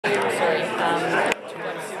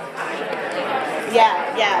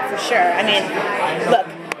Yeah, for sure. I mean, look,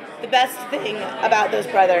 the best thing about those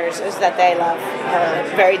brothers is that they love her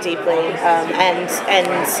very deeply, and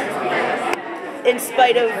in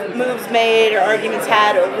spite of moves made or arguments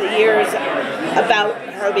had over the years about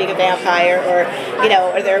her being a vampire, or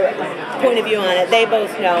or their point of view on it, they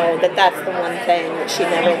both know that that's the one thing that she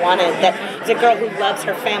never wanted. That it's a girl who loves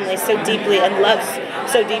her family so deeply and loves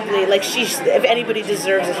so deeply. Like if anybody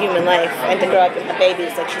deserves a human life and to grow up and have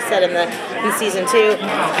babies, like she said in season 2,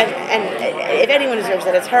 and if anyone deserves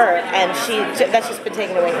it, it's her. And that's just been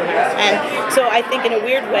taken away from her. And so I think in a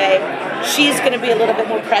weird way, she's going to be a little bit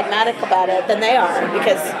more pragmatic about it than they are,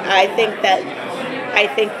 because I think that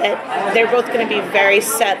they're both going to be very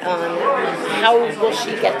set on how will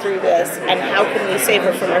she get through this and how can we save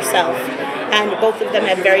her from herself. And both of them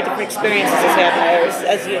have very different experiences as vampires,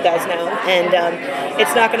 as you guys know, and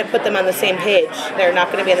it's not going to put them on the same page. They're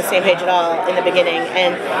not going to be on the same page at all in the beginning,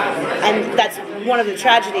 and that's one of the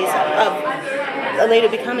tragedies of Elena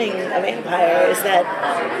becoming a vampire, is that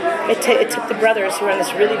it took the brothers, who were on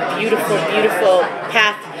this really beautiful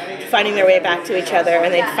path to finding their way back to each other,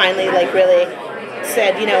 and they finally really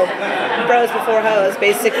said, bros before hoes,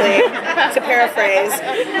 basically, to paraphrase,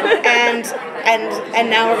 and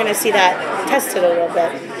now we're going to see that tested a little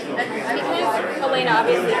bit. Because Elena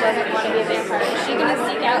obviously doesn't want to be a vampire, is she going to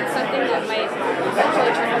seek out something that might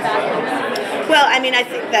actually turn her back on that? Well, I mean, I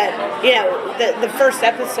think that, the first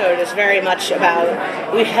episode is very much about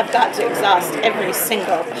we have got to exhaust every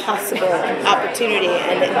single possible opportunity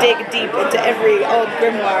and dig deep into every old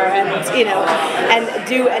grimoire and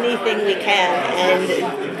do anything we can, and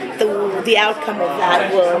the outcome of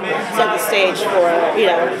that will set the stage for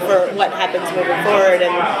what happens moving forward.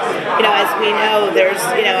 And as we know, there's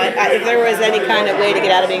if there was any kind of way to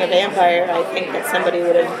get out of being a vampire, I think that somebody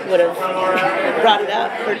would have brought it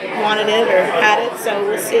up or wanted it or had it. So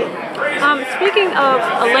we'll see. Speaking of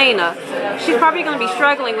Elena, she's probably going to be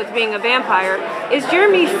struggling with being a vampire. Is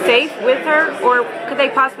Jeremy safe with her, or could they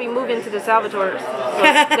possibly move into the Salvatores? So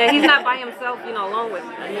that he's not by himself, alone with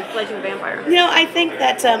his fledgling vampire. I think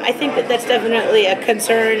that's definitely a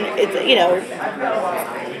concern.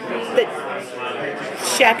 That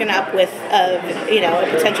shacking up with a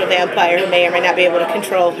potential vampire who may or may not be able to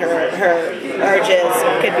control her urges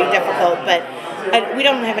could be difficult, but we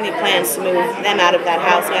don't have any plans to move them out of that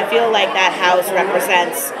house. And I feel like that house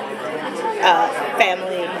represents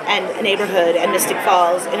family and neighborhood and Mystic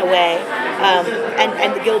Falls in a way,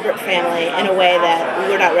 and the Gilbert family in a way that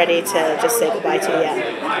we're not ready to just say goodbye to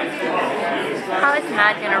yet. How is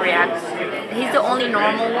Matt going to react? He's the only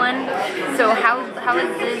normal one, so how has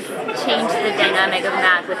this changed the dynamic of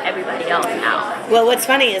Matt with everybody else now? Well, what's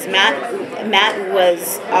funny is Matt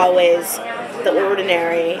was always the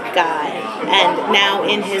ordinary guy, and now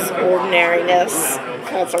in his ordinariness,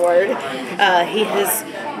 that's a word, he has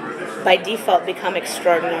by default become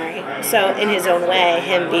extraordinary. So in his own way,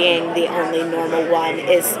 him being the only normal one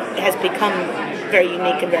has become very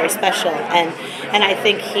unique and very special, and I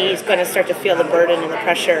think he's going to start to feel the burden and the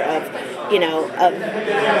pressure of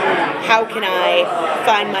how can I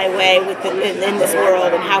find my way in this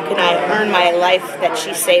world, and how can I earn my life that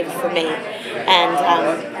she saved for me,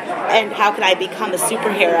 and how can I become a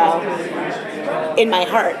superhero in my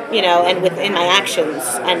heart, and within my actions,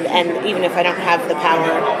 and even if I don't have the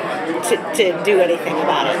power to do anything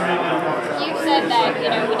about it. You said that,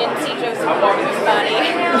 we didn't see Joseph Gordon's body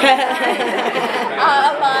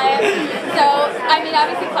alive. So, I mean,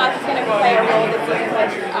 obviously Klaus is going to play a role this season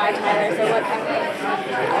with Tyler, so what can we...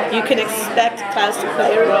 You can expect Klaus to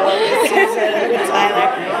play a role this season with Tyler.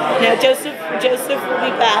 No, Joseph will be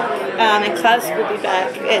back, and Klaus will be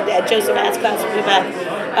back, and Joseph as Klaus will be back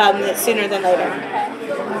sooner than later.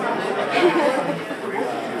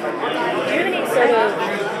 Do you have any sort of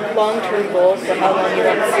long-term goals for how long you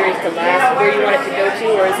want the series to last, where you want it to go to,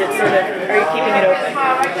 or is it are you keeping it open?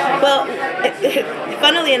 Well,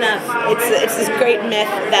 funnily enough, it's this great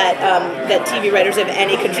myth that TV writers have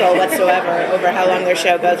any control whatsoever over how long their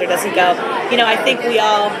show goes or doesn't go. I think we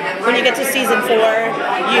all, when you get to season 4,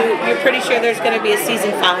 you're pretty sure there's going to be a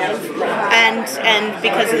season 5, and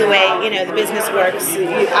because of the way the business works,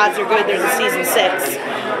 odds are good there's a season 6.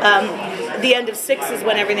 The end of 6 is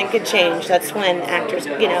when everything could change. That's when actors,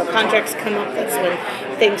 contracts come up. That's when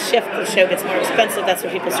things shift. The show gets more expensive. That's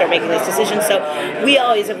when people start making those decisions. So we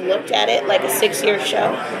always have looked at it like a 6-year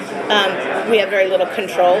show. We have very little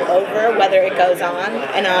control over whether it goes on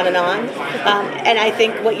and on and on. And I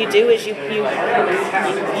think what you do is you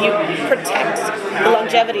protect the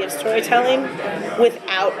longevity of storytelling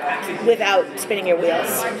without spinning your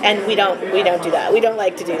wheels. And we don't do that. We don't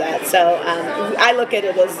like to do that. So I look at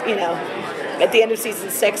it as at the end of season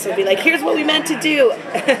 6, we'll be like, here's what we meant to do,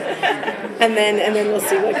 and then we'll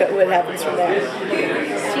see what happens from there.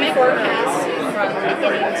 Do you forecast from the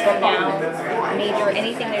beginning to now, major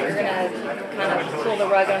anything that you're gonna kind of pull the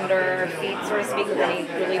rug under our feet, so to speak, with any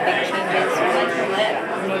really big changes with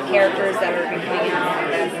new characters that are coming out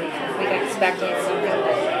that we can expect, and it's something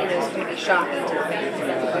that is going to be shocking to the fans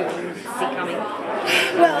that we see coming?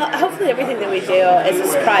 Well, hopefully everything that we do is a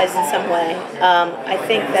surprise in some way. I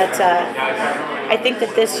think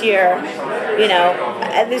that this year,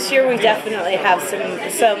 this year we definitely have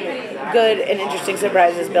some good and interesting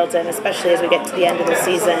surprises built in, especially as we get to the end of the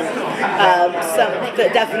season. Some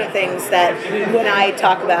definite things that when I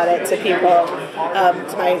talk about it to people,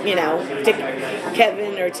 to my, to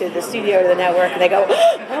Kevin or to the studio or the network, and they go,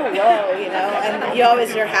 oh, whoa, and you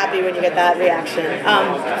always are happy when you get that reaction.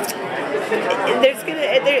 There's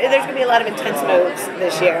gonna be a lot of intense moves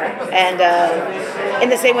this year, and in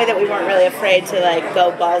the same way that we weren't really afraid to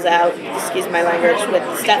go balls out, excuse my language, with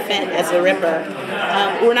Stefan as the Ripper,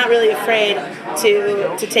 we're not really afraid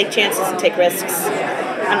to take chances and take risks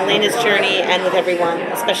on Elena's journey and with everyone,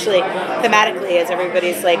 especially thematically as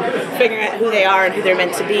everybody's figuring out who they are and who they're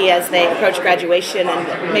meant to be as they approach graduation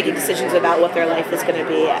and making decisions about what their life is going to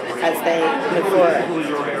be as they move forward.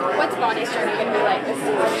 What's Bonnie's journey going to be like this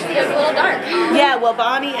season? She goes a little dark. Yeah, well,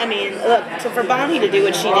 Bonnie, look, so for Bonnie to do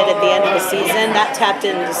what she did at the end of the season, that tapped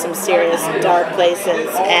into some serious dark places,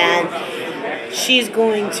 and she's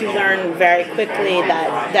going to learn very quickly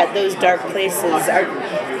that those dark places are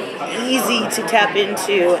easy to tap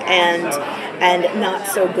into and not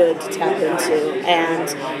so good to tap into. And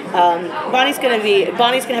Bonnie's gonna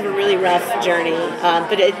have a really rough journey,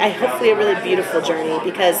 but hopefully a really beautiful journey,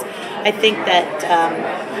 because I think that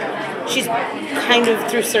she's kind of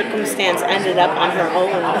through circumstance ended up on her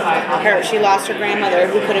own. She lost her grandmother,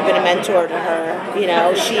 who could have been a mentor to her.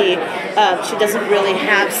 She doesn't really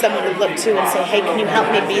have someone to look to and say, hey, can you help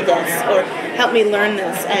me be this, or help me learn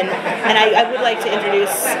this? And I would like to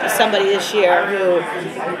introduce somebody this year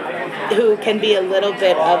who can be a little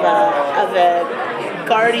bit of a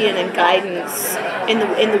guardian and guidance in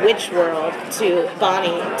the witch world to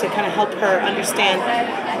Bonnie, to kind of help her understand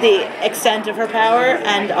the extent of her power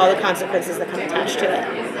and all the consequences that come attached to it.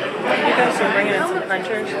 You guys are bringing in some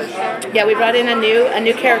hunters this year? Yeah, we brought in a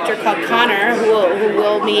new character called Connor, who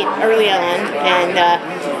we'll meet early on,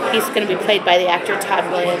 and he's going to be played by the actor Todd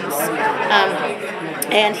Williams.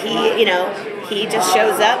 And he just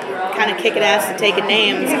shows up, kind of kicking ass and taking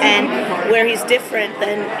names, and where he's different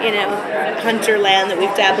than Hunterland that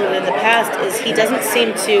we've dabbled in the past is he doesn't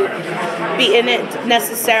seem to be in it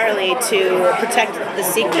necessarily to protect the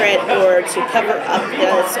secret or to cover up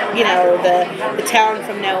the town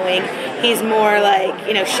from knowing. He's more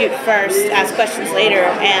shoot first, ask questions later,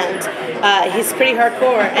 and he's pretty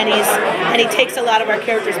hardcore, and he takes a lot of our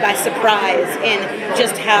characters by surprise in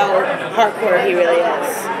just how hardcore he really is.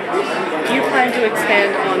 Do you plan to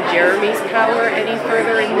expand on Jeremy's power any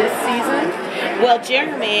further in this season? Well,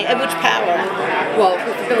 Jeremy, which power? Well,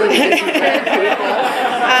 his ability to befriend people.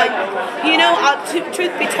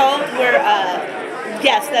 Truth be told,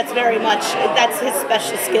 yes, that's his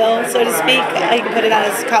special skill, so to speak. He can put it on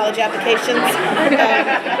his college applications.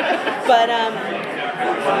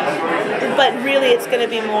 But really it's going to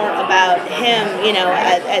be more about him,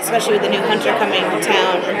 especially with the new hunter coming to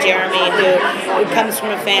town, and Jeremy, who comes from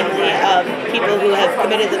a family of people who have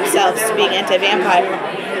committed themselves to being anti-vampire.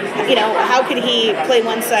 How can he play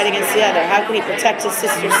one side against the other? How can he protect his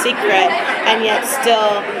sister's secret and yet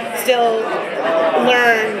still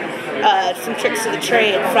learn some tricks of the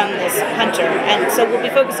trade from this hunter? And so we'll be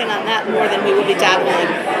focusing on that more than we will be dabbling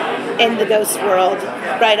in the ghost world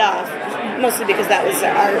right off, mostly because that was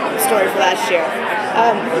our story for last year.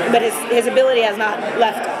 But his ability has not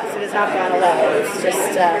left us. It has not gone away.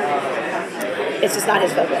 It's just not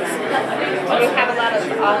his focus. Do you have a lot of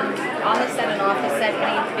on the set and off the set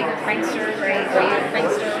any bigger pranksters, or are you a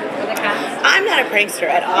prankster for the cast? I'm not a prankster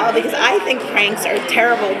at all, because I think pranks are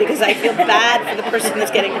terrible, because I feel bad for the person that's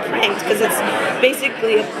getting pranked, because it's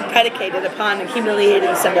basically predicated upon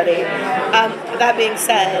humiliating somebody. That being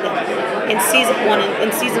said, in season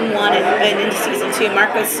one and into season 2,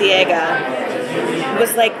 Marco Siega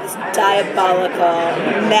was like this diabolical,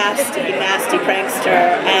 nasty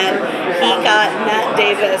prankster, and he got Matt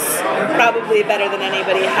Davis probably better than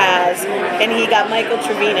anybody has, and he got Michael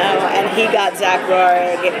Trevino, and he got Zach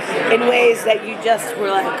Rohrig in ways that you just were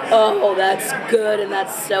like, oh, that's good, and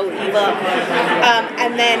that's so evil.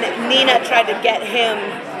 And then Nina tried to get him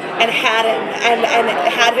and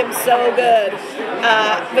had him so good.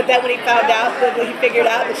 But then when he figured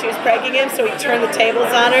out that she was pranking him, so he turned the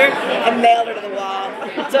tables on her and nailed her to the wall.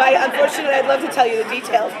 So unfortunately, I'd love to tell you the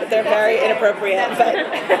details, but they're very inappropriate. But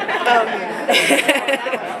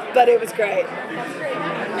but it was great.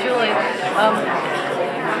 Julie,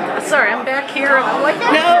 sorry, I'm back here. I'm like,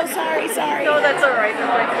 No, sorry. no, that's all right.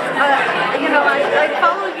 You know, I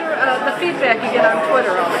follow your the feedback you get on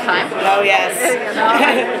Twitter all the time. Oh yes. You know,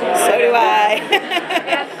 So do I.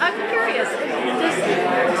 and I'm curious,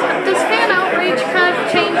 does fan outrage kind of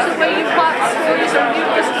change the way you plot stories, or you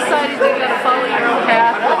just decided you're going to follow your own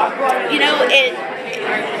path? You know, it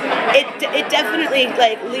definitely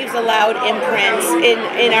like leaves a loud imprint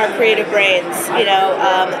in our creative brains, you know,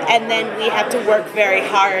 and then we have to work very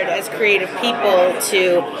hard as creative people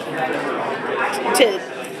to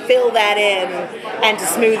fill that in and to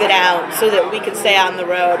smooth it out so that we can stay on the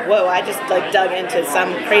road. Whoa, I just like dug into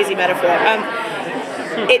some crazy metaphor.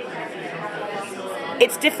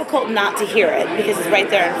 It's difficult not to hear it because it's right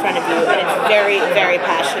there in front of you, and it's very, very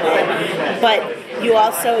passionate. But you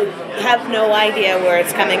also have no idea where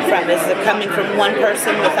it's coming from. Is it coming from one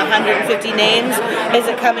person with 150 names? Is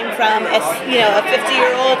it coming from a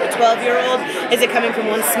 50-year-old, a 12-year-old? Is it coming from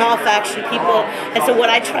one small faction of people? And so what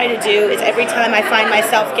I try to do is every time I find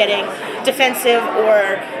myself getting defensive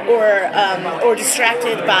or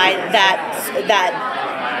distracted by that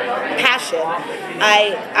passion,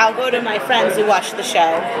 I'll go to my friends who watch the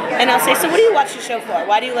show and I'll say, so what do you watch the show for?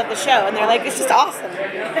 Why do you love the show? And they're like, it's just awesome.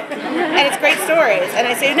 And it's great stories. And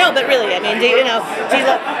I say, no, but really, I mean, do you love,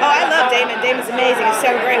 I love Damon. Damon's amazing. It's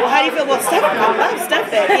so great. Well, how do you feel about Stefan? I love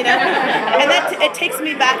Stefan, you know? And it takes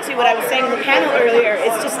me back to what I was saying in the panel earlier.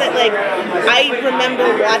 It's just that, like, I remember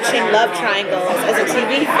watching Love Triangles as a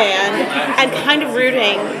TV fan and kind of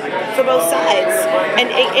rooting for both sides.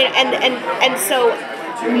 And so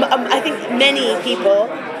I think many people,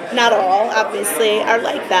 not all, obviously, are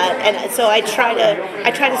like that, and so I try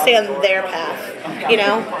to stay on their path, you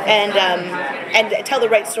know, and tell the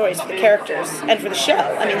right stories for the characters and for the show.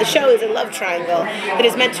 I mean, the show is a love triangle that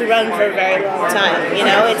is meant to run for a very long time. You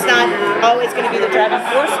know, it's not always going to be the driving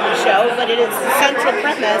force of the show, but it is the central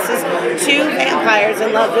premise is two vampires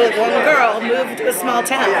in love with one girl move to a small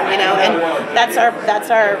town. You know, and that's our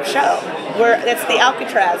show. That's the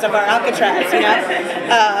Alcatraz of our Alcatraz, you know,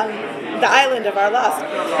 the island of our lost.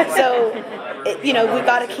 So, you know, we've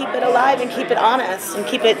got to keep it alive and keep it honest and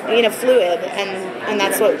keep it, you know, fluid, and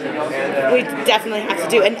that's what we definitely have to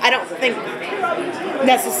do. And I don't think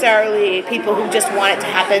necessarily people who just want it to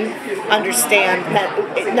happen understand that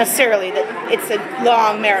necessarily that it's a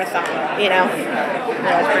long marathon, you know.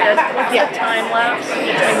 What's the time lapse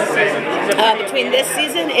between the seasons? Between this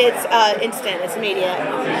season, it's instant. It's immediate.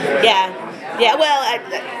 Yeah. Yeah, well,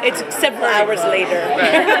 it's several hours later.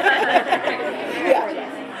 Yeah.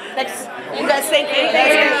 That's, you guys thank you.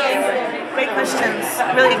 Great questions.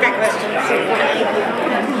 Really great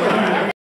questions.